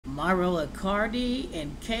Mauro Icardi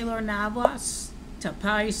and Keylor Navas to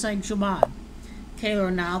Paris Saint-Germain.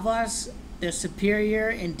 Keylor Navas, the superior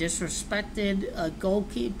and disrespected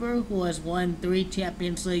goalkeeper who has won 3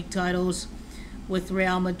 Champions League titles with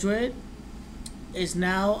Real Madrid, is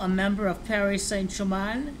now a member of Paris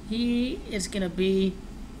Saint-Germain. He is going to be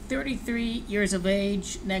 33 years of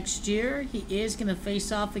age next year. He is going to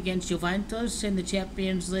face off against Juventus in the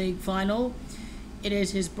Champions League Final. It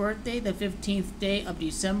is his birthday, the 15th day of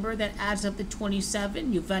December. That adds up to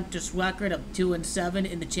 27. Juventus record of 2-7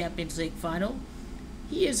 in the Champions League Final.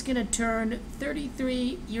 He is going to turn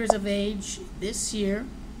 33 years of age this year.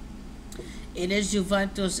 It is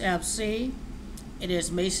Juventus FC. It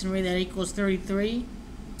is masonry that equals 33.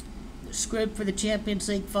 The script for the Champions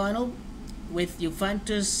League Final, with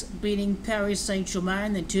Juventus beating Paris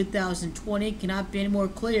Saint-Germain in 2020, cannot be any more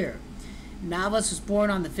clear. Navas was born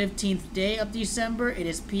on the 15th day of December. It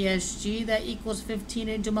is PSG that equals 15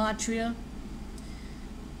 in gematria.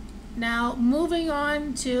 Now, moving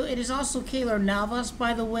on to, it is also Keylor Navas,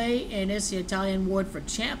 by the way, and it's the Italian word for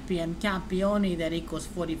champion, campione, that equals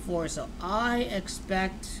 44. So I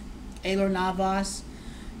expect Keylor Navas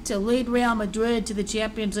to lead Real Madrid to the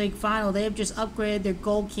Champions League Final. They have just upgraded their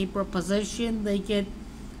goalkeeper position. They get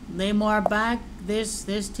Neymar back.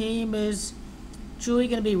 This team is truly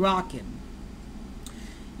going to be rocking.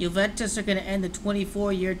 Juventus are going to end the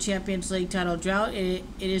 24-year Champions League title drought. It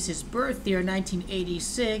is his birth year,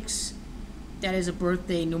 1986. That is a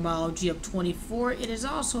birthday numerology of 24. It is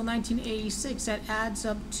also 1986. That adds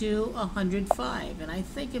up to 105. And I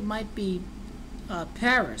think it might be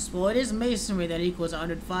Paris. Well, it is masonry that equals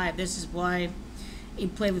 105. This is why he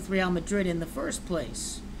played with Real Madrid in the first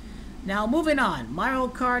place. Now, moving on. Mauro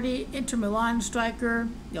Icardi, Inter Milan striker.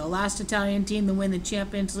 The last Italian team to win the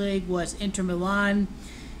Champions League was Inter Milan.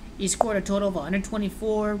 He scored a total of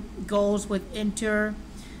 124 goals with Inter.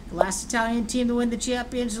 The last Italian team to win the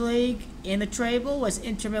Champions League in the Treble was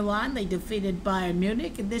Inter Milan. They defeated Bayern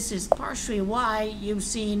Munuch, and this is partially why you've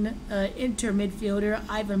seen Inter midfielder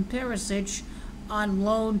Ivan Perisic on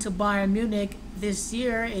loan to Bayern Munich this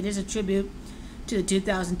year. It is a tribute to the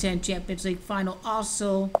 2010 Champions League Final.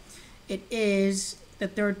 Also, it is the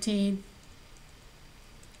 13th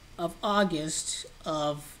of August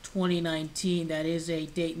of 2019. That is a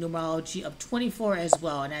date numerology of 24 as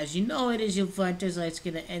well. And as you know, it is Juventus that's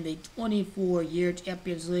going to end a 24-year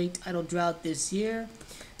Champions League title drought this year.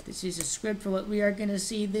 This is a script for what we are going to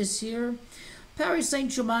see this year. Paris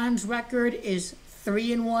Saint-Germain's record is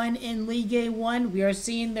 3-1 in Ligue 1. We are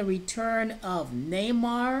seeing the return of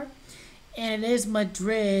Neymar. And it is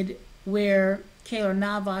Madrid, where Keylor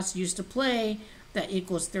Navas used to play, that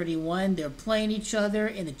equals 31. They're playing each other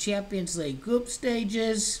in the Champions League group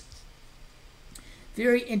stages.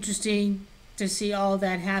 Very interesting to see all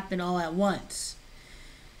that happen all at once.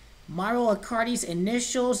 Mauro Icardi's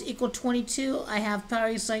initials equal 22. I have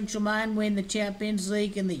Paris Saint-Germain win the Champions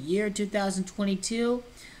League in the year 2022.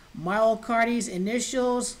 Mauro Icardi's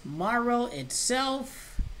initials, Mauro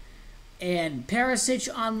itself, and Perisic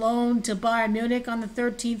on loan to Bayern Munich on the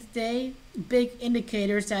 13th day. Big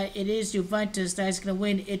indicators that it is Juventus that is going to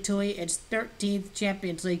win Italy its 13th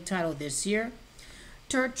Champions League title this year.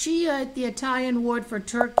 Turchia, the Italian word for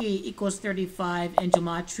Turkey, equals 35 in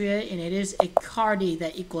gematria, and it is Icardi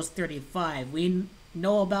that equals 35. We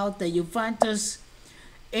know about the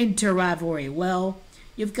Juventus-Inter rivalry. Well,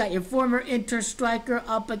 you've got your former Inter striker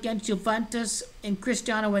up against Juventus and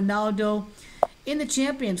Cristiano Ronaldo in the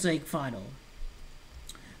Champions League Final.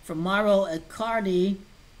 For Mauro Icardi,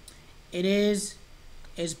 it is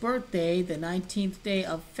his birthday, the 19th day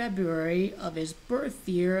of February of his birth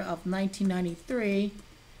year of 1993.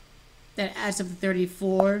 That adds up to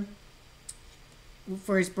 34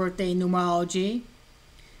 for his birthday numerology.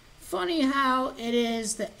 Funny how it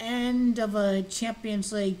is the end of a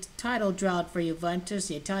Champions League title drought for Juventus.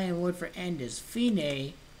 The Italian word for end is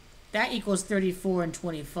fine. That equals 34 and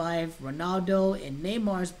 25. Ronaldo and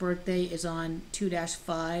Neymar's birthday is on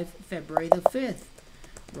 2-5, February the 5th.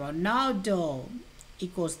 Ronaldo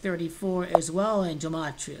equals 34 as well in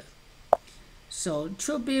gematria. So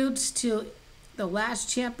tributes to the last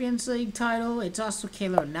Champions League title. It's also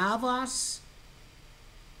Keylor Navas,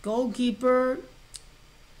 goalkeeper,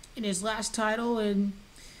 in his last title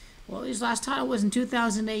his last title was in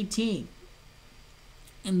 2018.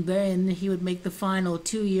 And then he would make the final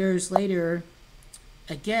 2 years later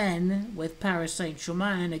again with Paris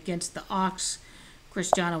Saint-Germain against the Ox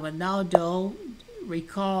Cristiano Ronaldo.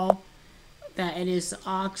 Recall that it is the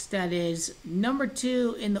ox that is number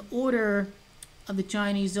 2 in the order of the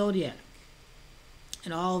Chinese zodiac.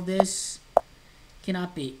 And all of this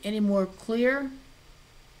cannot be any more clear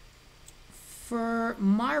For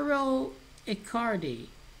Mauro Icardi,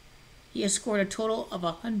 he has scored a total of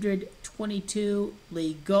 122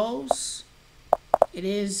 league goals. It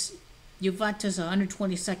is Juventus'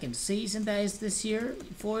 122nd season that is this year.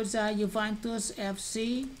 Forza Juventus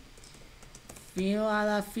FC. Fino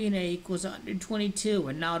alla fine equals 122.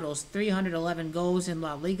 Ronaldo's 311 goals in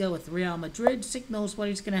La Liga with Real Madrid signals what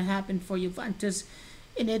is going to happen for Juventus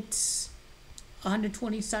in its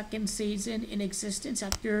 122nd season in existence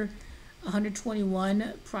after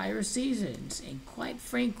 121 prior seasons. And quite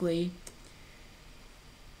frankly,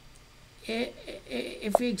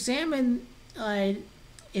 if we examine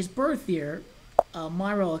his birth year,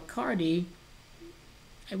 Mauro Icardi,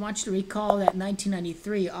 I want you to recall that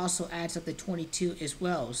 1993 also adds up to 22 as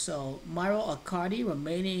well. So Mauro Icardi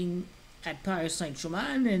remaining at Paris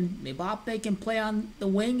Saint-Germain, and Mbappe can play on the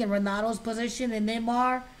wing in Ronaldo's position, and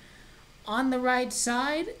Neymar on the right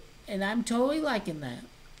side, and I'm totally liking that.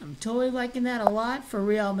 I'm totally liking that a lot for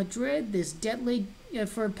Real Madrid. This deadly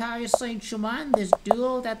for Paris Saint-Germain, this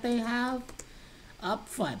duo that they have up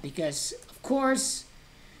front, because of course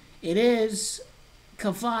it is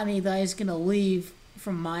Cavani that is going to leave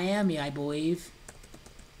from Miami, I believe.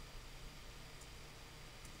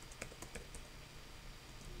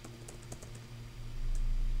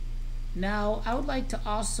 Now, I would like to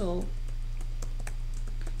also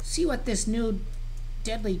see what this new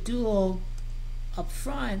deadly duo up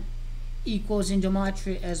front equals in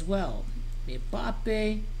gematria as well.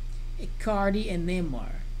 Mbappe, Icardi, and Neymar.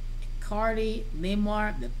 Icardi,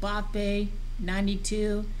 Neymar, Mbappe,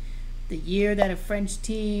 92. The year that a French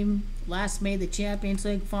team last made the Champions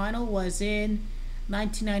League Final was in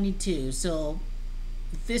 1992. So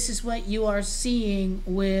this is what you are seeing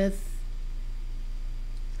with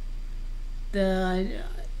the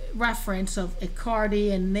reference of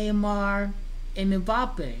Icardi and Neymar and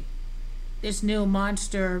Mbappe. This new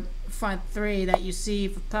monster front three that you see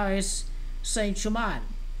for Paris Saint-Germain.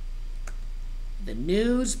 The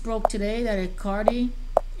news broke today that Icardi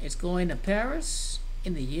is going to Paris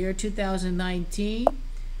in the year 2019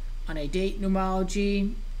 on a date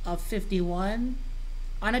numerology of 51.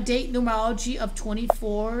 On a date numerology of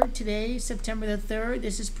 24 today, September the 3rd.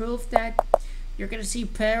 This is proof that you're going to see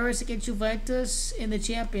Paris against Juventus in the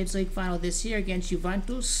Champions League Final this year against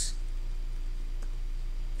Juventus.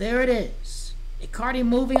 There it is. Icardi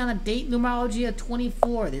moving on a date numerology of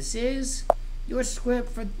 24. This is your script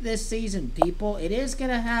for this season, people. It is going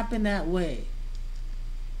to happen that way.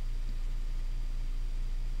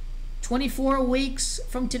 24 weeks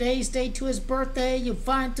from today's date to his birthday,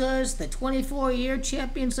 Juventus, the 24-year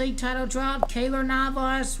Champions League title drought. Keylor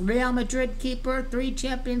Navas, Real Madrid keeper, 3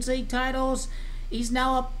 Champions League titles. He's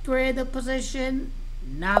now upgraded the position.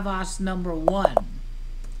 Navas number 1.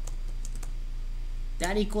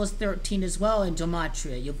 That equals 13 as well in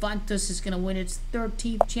gematria. Juventus is going to win its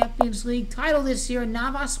 13th Champions League title this year.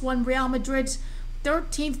 Navas won Real Madrid's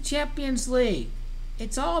 13th Champions League.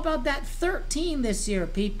 It's all about that 13 this year,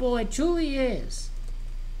 people. It truly is.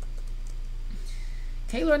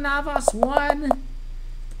 Keylor Navas 1.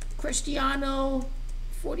 Cristiano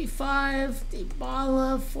 45.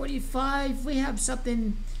 Dybala 45. We have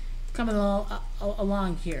something coming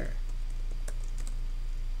along here.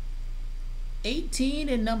 18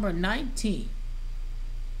 and number 19.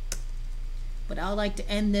 But I would like to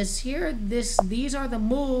end this here. These are the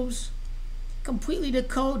moves completely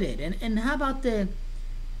decoded. And how about the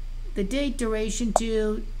date duration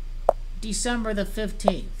to December the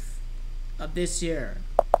 15th of this year?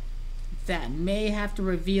 That may have to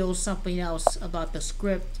reveal something else about the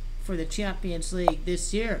script for the Champions League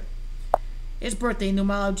this year. His birthday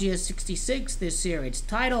numerology is 66 this year. Its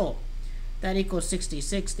title, that equals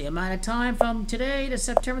 66. The amount of time from today to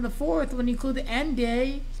September the 4th when you include the end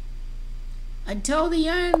day until the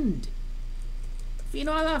end.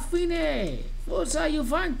 Fino alla fine. Forza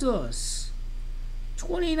Juventus.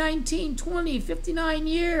 2019-20, 59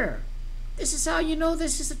 year. This is how you know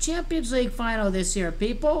this is the Champions League final this year,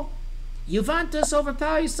 people. Juventus over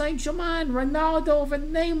Paris Saint-Germain. Ronaldo over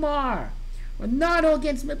Neymar. Ronaldo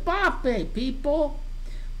against Mbappe, people.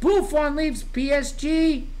 Buffon leaves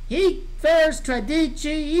PSG. He fares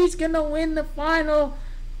Tradici. He's going to win the final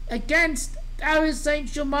against Paris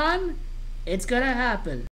Saint-Germain. It's going to happen.